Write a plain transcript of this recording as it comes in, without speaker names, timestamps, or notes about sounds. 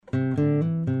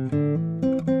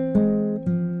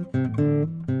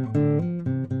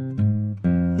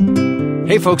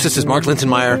Hey folks, this is Mark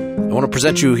Lintonmeyer. I want to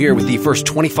present you here with the first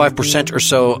 25% or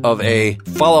so of a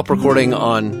follow-up recording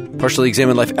on Partially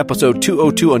Examined Life episode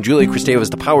 202 on Julia Kristeva's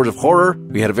The Powers of Horror.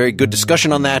 We had a very good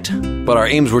discussion on that, but our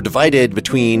aims were divided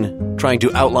between trying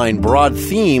to outline broad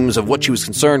themes of what she was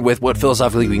concerned with, what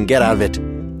philosophically we can get out of it,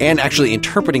 and actually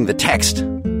interpreting the text.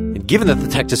 And given that the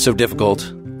text is so difficult,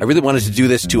 I really wanted to do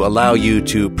this to allow you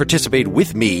to participate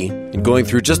with me in going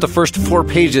through just the first 4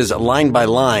 pages line by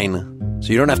line.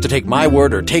 So you don't have to take my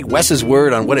word or take Wes's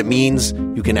word on what it means.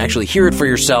 You can actually hear it for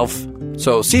yourself.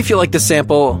 So see if you like this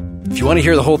sample. If you want to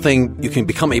hear the whole thing, you can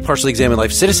become a Partially Examined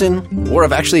Life citizen, or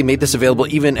I've actually made this available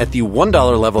even at the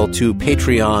 $1 level to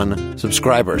Patreon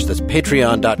subscribers. That's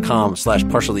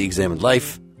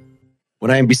patreon.com/partiallyexaminedlife. When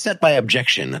I am beset by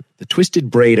abjection, the twisted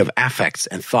braid of affects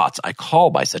and thoughts I call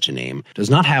by such a name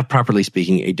does not have, properly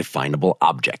speaking, a definable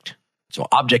object. So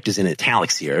object is in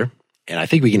italics here. And I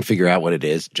think we can figure out what it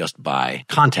is just by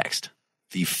context.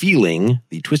 The feeling,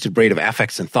 the twisted braid of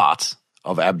affects and thoughts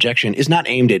of abjection is not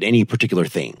aimed at any particular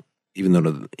thing. Even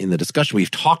though in the discussion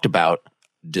we've talked about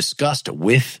disgust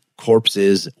with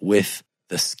corpses, with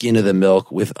the skin of the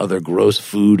milk, with other gross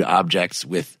food objects,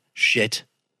 with shit.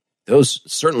 Those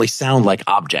certainly sound like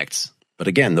objects. But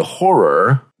again, the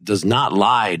horror does not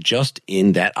lie just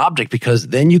in that object, because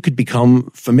then you could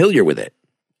become familiar with it.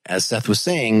 As Seth was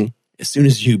saying, as soon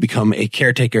as you become a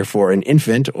caretaker for an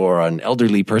infant or an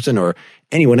elderly person or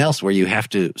anyone else where you have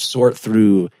to sort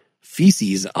through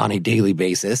feces on a daily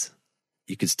basis,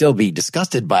 you could still be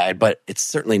disgusted by it, but it's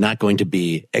certainly not going to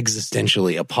be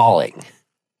existentially appalling.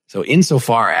 So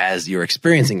insofar as you're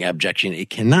experiencing abjection, it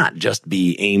cannot just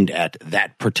be aimed at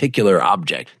that particular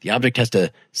object. The object has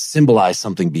to symbolize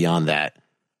something beyond that.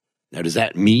 Now, does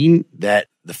that mean that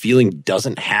the feeling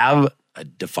doesn't have a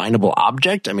definable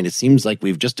object? I mean, it seems like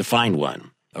we've just defined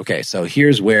one. Okay, so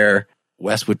here's where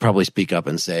Wes would probably speak up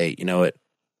and say, you know what,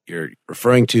 you're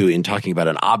referring to in talking about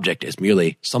an object as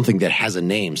merely something that has a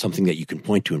name, something that you can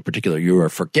point to in particular. You are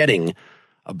forgetting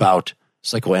about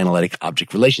psychoanalytic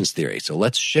object relations theory. So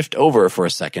let's shift over for a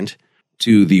second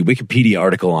to the Wikipedia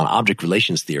article on object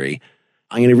relations theory.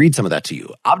 I'm going to read some of that to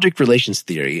you. Object relations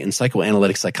theory in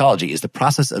psychoanalytic psychology is the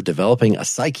process of developing a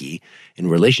psyche in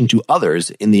relation to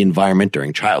others in the environment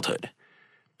during childhood.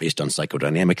 Based on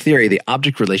psychodynamic theory, the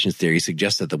object relations theory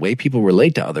suggests that the way people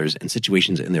relate to others and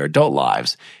situations in their adult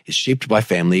lives is shaped by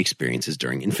family experiences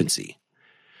during infancy.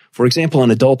 For example,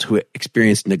 an adult who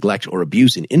experienced neglect or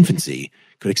abuse in infancy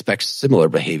could expect similar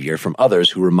behavior from others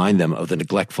who remind them of the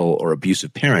neglectful or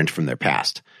abusive parent from their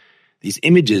past. These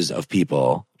images of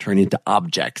people turn into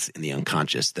objects in the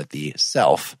unconscious that the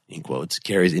self, in quotes,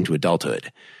 carries into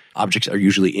adulthood. Objects are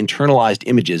usually internalized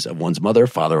images of one's mother,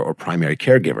 father, or primary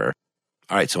caregiver.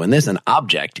 All right, so in this, an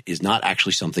object is not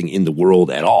actually something in the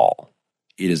world at all.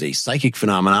 It is a psychic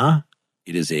phenomena.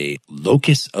 It is a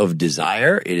locus of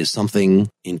desire. It is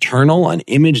something internal, an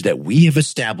image that we have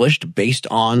established based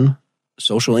on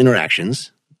social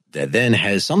interactions that then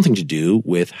has something to do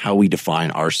with how we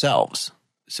define ourselves.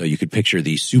 So you could picture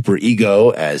the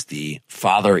superego as the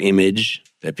father image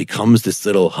that becomes this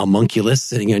little homunculus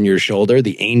sitting on your shoulder,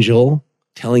 the angel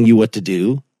telling you what to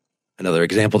do. Another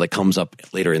example that comes up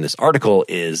later in this article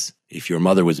is if your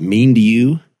mother was mean to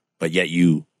you, but yet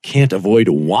you can't avoid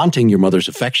wanting your mother's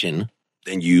affection,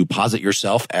 then you posit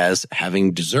yourself as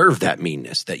having deserved that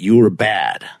meanness, that you were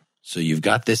bad. So you've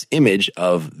got this image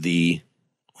of the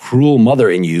cruel mother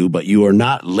in you, but you are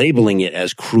not labeling it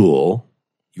as cruel.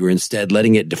 You are instead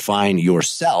letting it define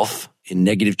yourself in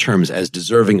negative terms as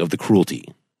deserving of the cruelty.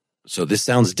 So this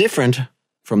sounds different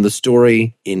from the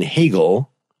story in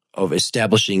Hegel of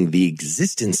establishing the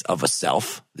existence of a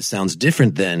self. This sounds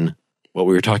different than what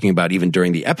we were talking about even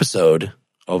during the episode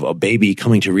of a baby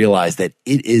coming to realize that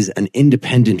it is an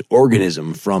independent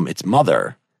organism from its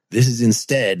mother. This is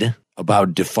instead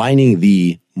about defining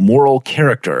the moral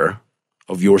character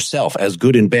of yourself as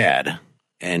good and bad.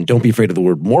 And don't be afraid of the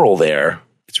word moral there.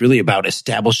 It's really about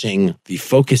establishing the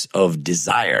focus of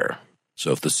desire.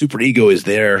 So if the superego is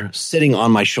there sitting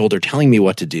on my shoulder telling me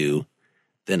what to do,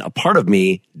 then a part of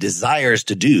me desires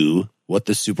to do what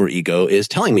the superego is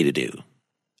telling me to do.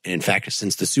 And in fact,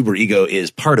 since the superego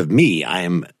is part of me, I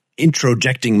am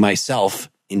introjecting myself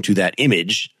into that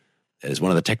image. That is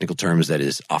one of the technical terms that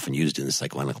is often used in the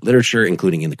psychoanalytic literature,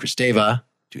 including in the Kristeva.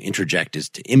 To introject is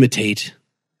to imitate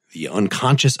the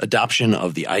unconscious adoption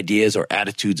of the ideas or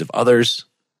attitudes of others.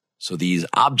 So these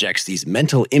objects, these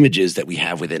mental images that we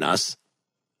have within us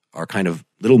are kind of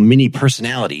little mini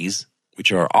personalities,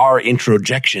 which are our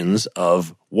introjections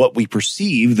of what we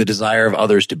perceive the desire of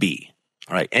others to be.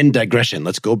 All right, end digression.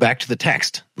 Let's go back to the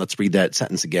text. Let's read that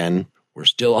sentence again. We're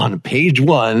still on page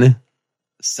 1.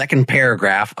 second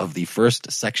paragraph of the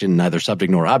first section, neither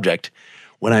subject nor object.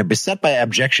 When I am beset by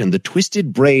abjection, the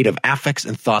twisted braid of affects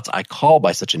and thoughts I call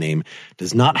by such a name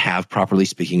does not have, properly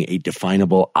speaking, a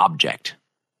definable object.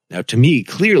 Now, to me,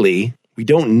 clearly, we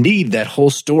don't need that whole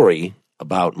story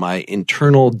about my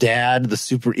internal dad, the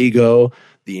superego,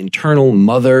 the internal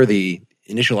mother, the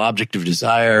initial object of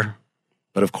desire.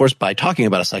 But of course, by talking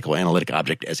about a psychoanalytic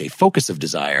object as a focus of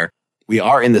desire, we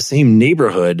are in the same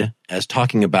neighborhood as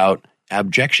talking about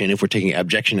abjection, if we're taking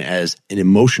abjection as an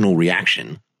emotional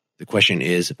reaction. The question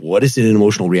is, what is it an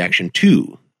emotional reaction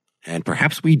to? And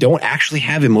perhaps we don't actually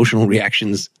have emotional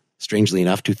reactions, strangely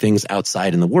enough, to things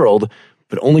outside in the world,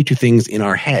 but only to things in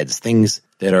our heads, things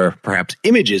that are perhaps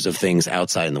images of things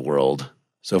outside in the world.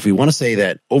 So if we want to say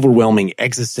that overwhelming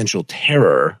existential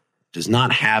terror does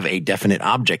not have a definite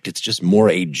object, it's just more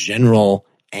a general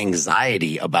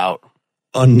anxiety about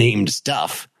unnamed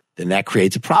stuff, then that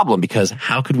creates a problem, because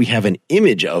how could we have an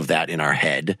image of that in our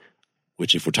head,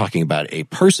 which if we're talking about a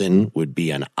person would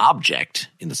be an object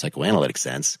in the psychoanalytic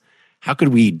sense? How could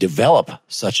we develop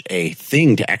such a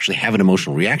thing to actually have an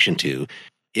emotional reaction to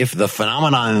if the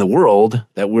phenomenon in the world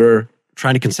that we're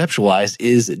trying to conceptualize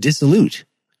is dissolute,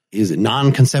 is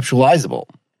non-conceptualizable?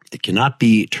 It cannot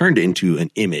be turned into an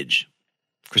image.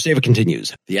 Kristeva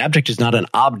continues, the abject is not an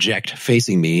object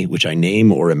facing me, which I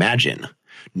name or imagine,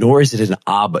 nor is it an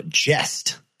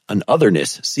object, an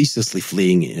otherness ceaselessly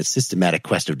fleeing in a systematic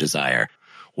quest of desire.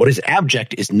 What is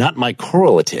abject is not my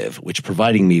correlative, which,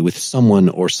 providing me with someone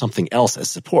or something else as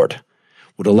support,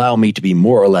 would allow me to be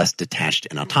more or less detached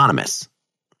and autonomous.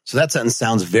 So that sentence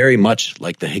sounds very much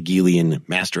like the Hegelian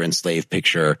master and slave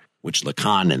picture, which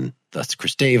Lacan and thus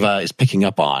Kristeva is picking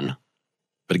up on.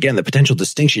 But again, the potential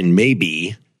distinction may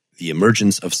be the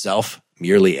emergence of self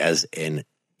merely as an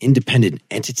independent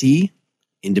entity,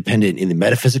 independent in the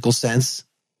metaphysical sense,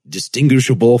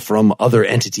 distinguishable from other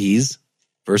entities,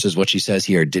 versus what she says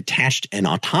here, detached and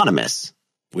autonomous,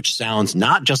 which sounds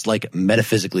not just like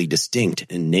metaphysically distinct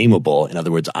and nameable. In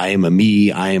other words, I am a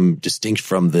me, I am distinct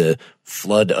from the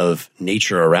flood of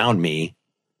nature around me,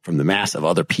 from the mass of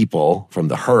other people, from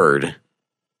the herd,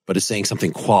 but is saying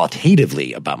something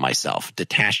qualitatively about myself,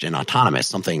 detached and autonomous,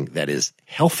 something that is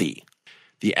healthy.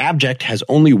 The abject has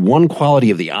only one quality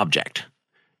of the object,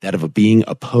 that of a being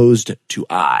opposed to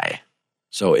I.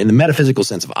 So in the metaphysical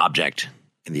sense of object,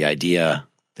 in the idea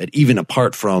that even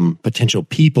apart from potential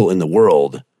people in the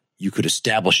world, you could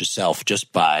establish yourself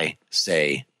just by,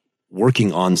 say,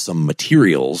 working on some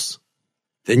materials,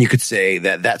 then you could say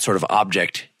that that sort of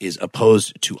object is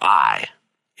opposed to I.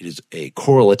 It is a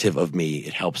correlative of me.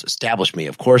 It helps establish me.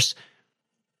 Of course,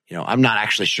 I'm not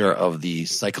actually sure of the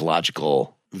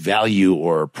psychological value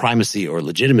or primacy or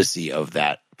legitimacy of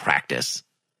that practice.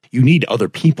 You need other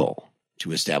people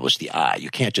to establish the I. You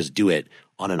can't just do it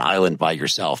on an island by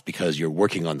yourself because you're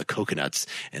working on the coconuts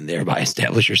and thereby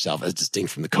establish yourself as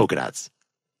distinct from the coconuts.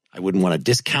 I wouldn't want to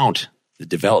discount the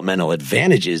developmental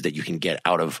advantages that you can get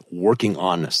out of working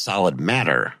on solid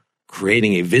matter,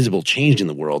 creating a visible change in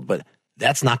the world, but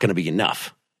that's not going to be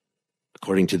enough.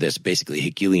 According to this basically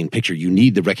Hegelian picture, you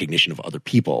need the recognition of other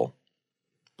people.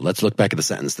 Let's look back at the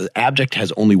sentence. The abject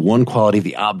has only one quality of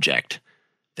the object,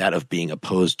 that of being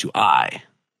opposed to I.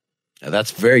 Now,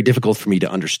 that's very difficult for me to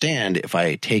understand if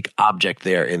I take object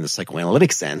there in the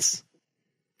psychoanalytic sense.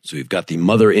 So we've got the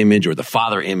mother image or the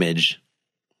father image,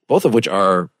 both of which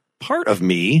are part of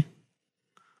me,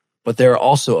 but they're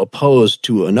also opposed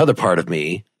to another part of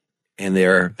me, and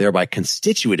they're thereby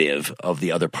constitutive of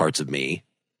the other parts of me,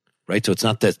 right? So it's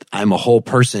not that I'm a whole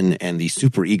person and the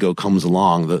superego comes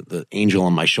along, the angel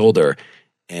on my shoulder,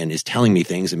 and is telling me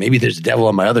things, and maybe there's a devil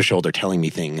on my other shoulder telling me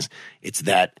things. It's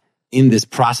that in this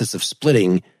process of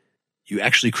splitting, you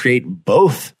actually create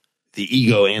both the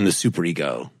ego and the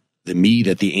superego, the me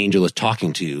that the angel is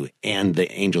talking to and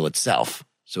the angel itself.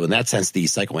 So in that sense, the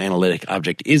psychoanalytic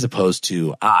object is opposed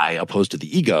to I, opposed to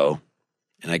the ego.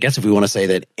 And I guess if we want to say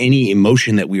that any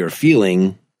emotion that we are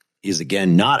feeling is,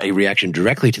 again, not a reaction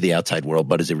directly to the outside world,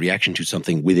 but is a reaction to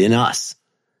something within us,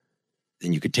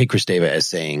 then you could take Kristeva as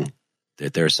saying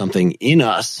that there's something in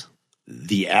us,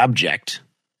 the abject,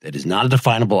 that is not a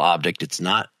definable object. It's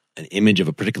not an image of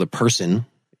a particular person.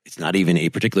 It's not even a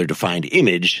particular defined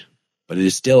image, but it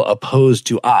is still opposed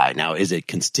to I. Now, is it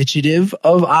constitutive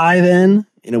of I then,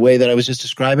 in a way that I was just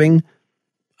describing?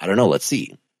 I don't know. Let's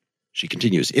see. She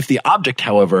continues, if the object,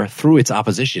 however, through its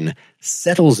opposition,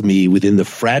 settles me within the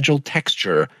fragile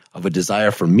texture of a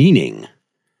desire for meaning,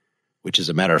 which as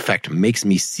a matter of fact makes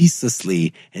me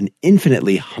ceaselessly and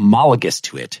infinitely homologous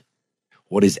to it,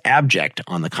 what is abject,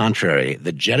 on the contrary,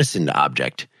 the jettisoned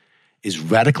object, is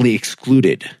radically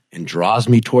excluded and draws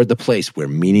me toward the place where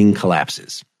meaning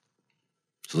collapses.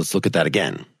 So let's look at that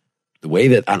again. The way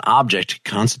that an object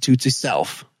constitutes a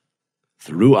self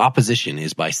through opposition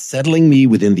is by settling me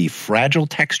within the fragile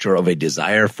texture of a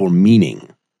desire for meaning,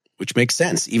 which makes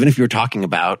sense, even if you're talking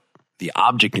about the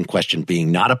object in question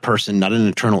being not a person, not an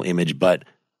eternal image, but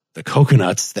the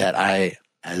coconuts that I,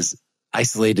 as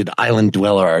isolated island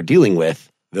dweller, are dealing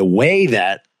with. The way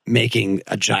that making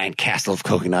a giant castle of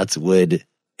coconuts would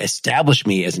establish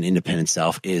me as an independent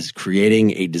self is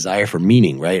creating a desire for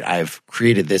meaning, right? I've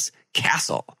created this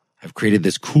castle. I've created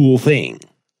this cool thing.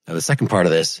 Now, the second part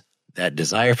of this, that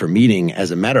desire for meaning,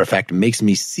 as a matter of fact, makes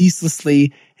me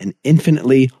ceaselessly and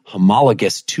infinitely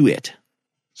homologous to it.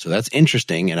 So that's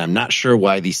interesting, and I'm not sure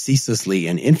why the ceaselessly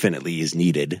and infinitely is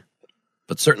needed.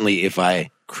 But certainly if I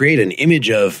create an image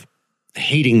of the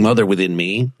hating mother within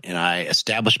me, and I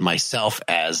establish myself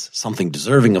as something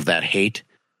deserving of that hate,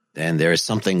 then there is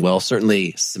something, well,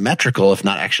 certainly symmetrical, if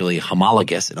not actually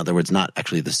homologous. In other words, not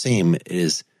actually the same. It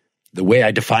is the way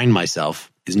I define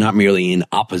myself is not merely in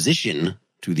opposition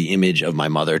to the image of my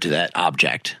mother, to that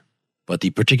object, but the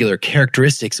particular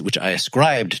characteristics which I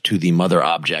ascribed to the mother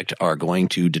object are going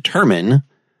to determine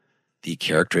the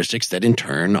characteristics that in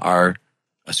turn are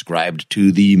ascribed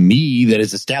to the me that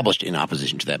is established in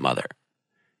opposition to that mother.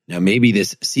 Now, maybe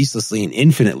this ceaselessly and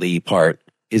infinitely part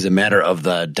is a matter of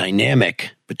the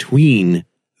dynamic between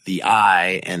the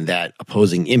I and that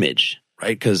opposing image,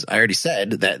 right? Because I already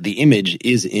said that the image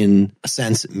is, in a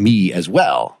sense, me as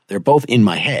well. They're both in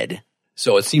my head.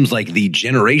 So it seems like the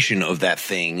generation of that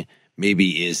thing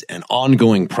maybe is an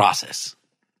ongoing process.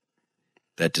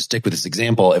 That, to stick with this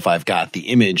example, if I've got the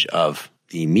image of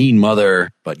the mean mother,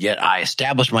 but yet I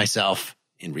establish myself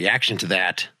in reaction to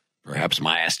that, perhaps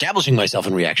my establishing myself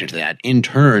in reaction to that, in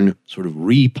turn, sort of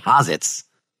reposits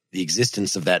the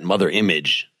existence of that mother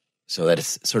image, so that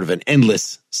it's sort of an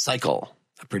endless cycle,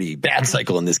 a pretty bad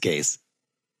cycle in this case.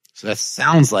 So that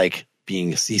sounds like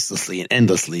being ceaselessly and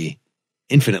endlessly,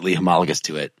 infinitely homologous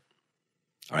to it.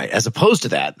 All right, as opposed to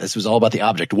that, this was all about the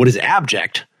object. What is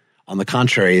abject? On the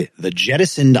contrary, the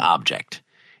jettisoned object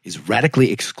is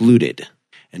radically excluded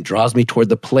and draws me toward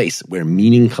the place where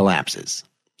meaning collapses.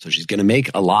 So she's going to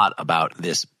make a lot about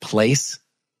this place,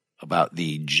 about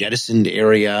the jettisoned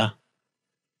area.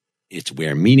 It's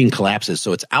where meaning collapses.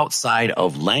 So it's outside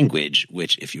of language,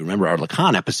 which, if you remember our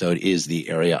Lacan episode, is the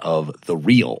area of the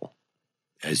real.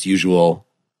 As usual,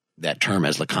 that term,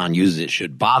 as Lacan uses it,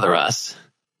 should bother us,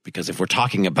 because if we're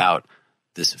talking about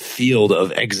this field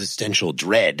of existential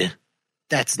dread,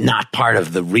 that's not part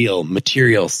of the real,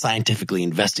 material, scientifically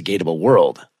investigatable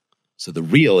world. So the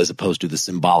real is opposed to the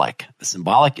symbolic. The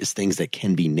symbolic is things that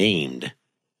can be named,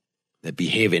 that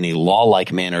behave in a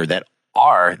law-like manner, that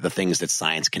are the things that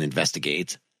science can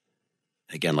investigate.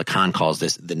 Again, Lacan calls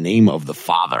this the name of the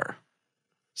Father.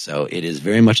 So it is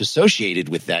very much associated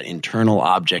with that internal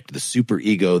object, the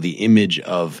superego, the image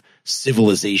of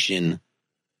civilization,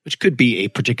 which could be a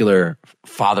particular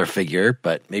father figure,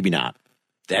 but maybe not.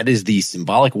 That is the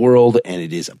symbolic world, and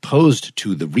it is opposed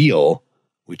to the real,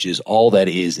 which is all that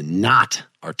is not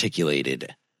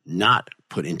articulated, not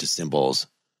put into symbols,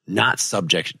 not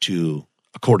subject to,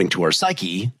 according to our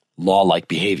psyche, law-like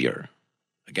behavior.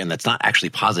 Again, that's not actually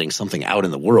positing something out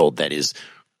in the world that is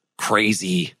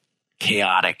crazy,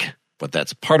 chaotic, but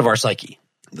that's part of our psyche.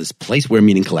 This place where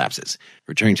meaning collapses.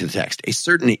 Returning to the text, a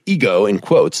certain ego, in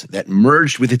quotes, that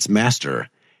merged with its master,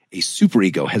 a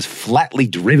superego, has flatly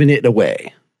driven it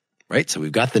away. Right? So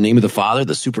we've got the name of the Father,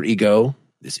 the superego,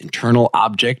 this internal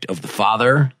object of the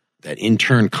Father that in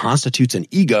turn constitutes an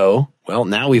ego. Well,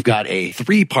 now we've got a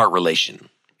three-part relation.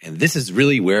 And this is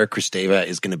really where Kristeva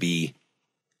is going to be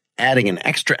adding an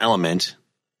extra element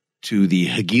to the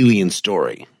Hegelian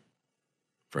story.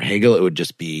 For Hegel, it would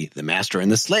just be the master and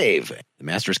the slave. The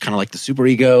master is kind of like the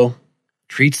superego,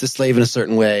 treats the slave in a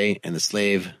certain way, and the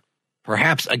slave,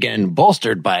 perhaps, again,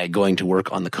 bolstered by going to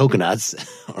work on the coconuts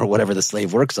or whatever the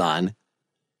slave works on,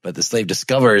 but the slave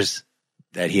discovers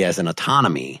that he has an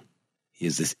autonomy. He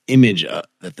has this image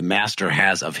that the master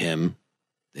has of him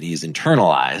that he has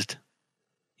internalized.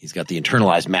 He's got the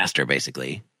internalized master,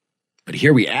 basically. But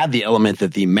here we add the element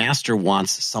that the master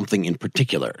wants something in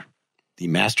particular. The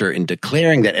master, in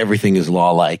declaring that everything is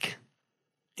law-like,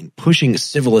 in pushing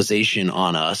civilization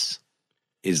on us,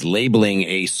 is labeling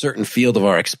a certain field of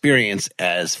our experience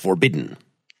as forbidden.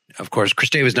 Of course,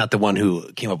 Kristeva is not the one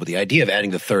who came up with the idea of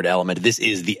adding the third element. This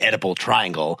is the Oedipal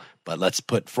triangle, but let's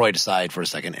put Freud aside for a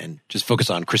second and just focus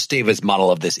on Kristeva's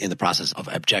model of this in the process of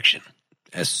abjection.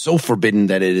 As so forbidden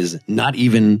that it is not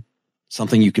even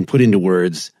something you can put into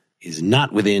words, is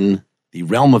not within the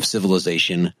realm of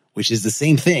civilization, which is the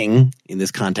same thing in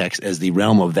this context as the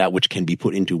realm of that which can be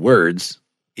put into words,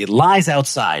 it lies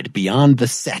outside, beyond the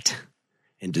set,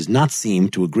 and does not seem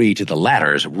to agree to the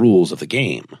latter's rules of the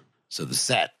game. So the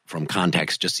set, from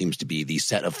context, just seems to be the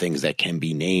set of things that can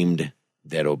be named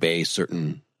that obey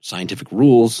certain scientific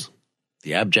rules.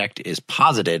 The abject is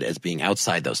posited as being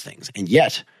outside those things. And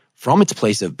yet, from its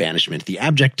place of banishment, the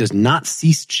abject does not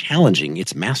cease challenging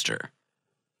its master.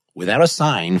 Without a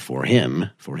sign for him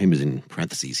is in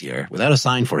parentheses here, without a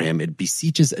sign for him, it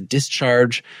beseeches a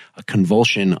discharge, a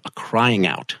convulsion, a crying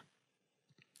out.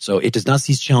 So it does not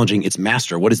cease challenging its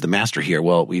master. What is the master here?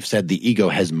 Well, we've said the ego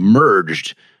has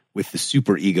merged with the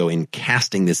superego in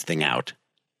casting this thing out.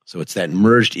 So it's that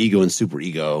merged ego and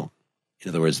superego. In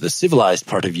other words, the civilized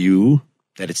part of you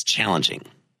that it's challenging.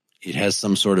 It has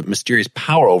some sort of mysterious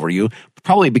power over you,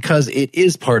 probably because it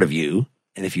is part of you.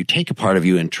 And if you take a part of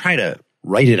you and try to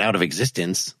write it out of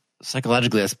existence,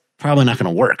 psychologically, that's probably not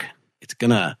going to work. It's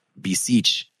going to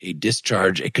beseech a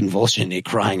discharge, a convulsion, a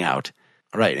crying out.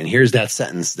 All right, and here's that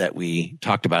sentence that we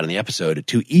talked about in the episode.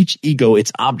 To each ego,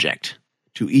 its object.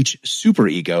 To each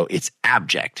superego, its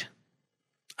abject.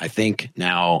 I think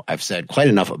now I've said quite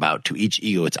enough about to each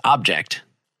ego, its object.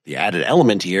 The added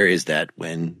element here is that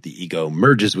when the ego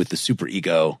merges with the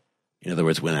superego, in other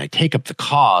words, when I take up the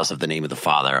cause of the name of the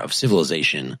Father, of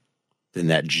civilization, then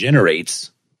that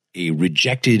generates a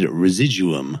rejected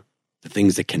residuum, the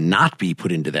things that cannot be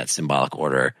put into that symbolic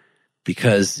order,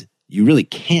 because you really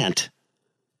can't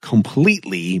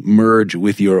completely merge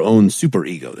with your own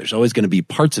superego. There's always going to be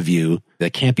parts of you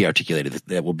that can't be articulated,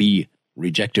 that will be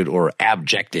rejected or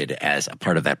abjected as a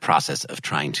part of that process of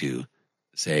trying to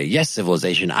say, yes,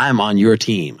 civilization, I'm on your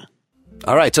team.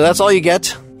 All right, so that's all you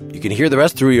get. You can hear the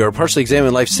rest through your Partially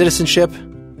Examined Life citizenship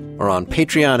or on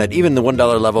Patreon at even the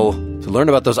 $1 level. To learn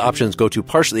about those options, go to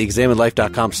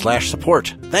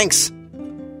partiallyexaminedlife.com/support. Thanks.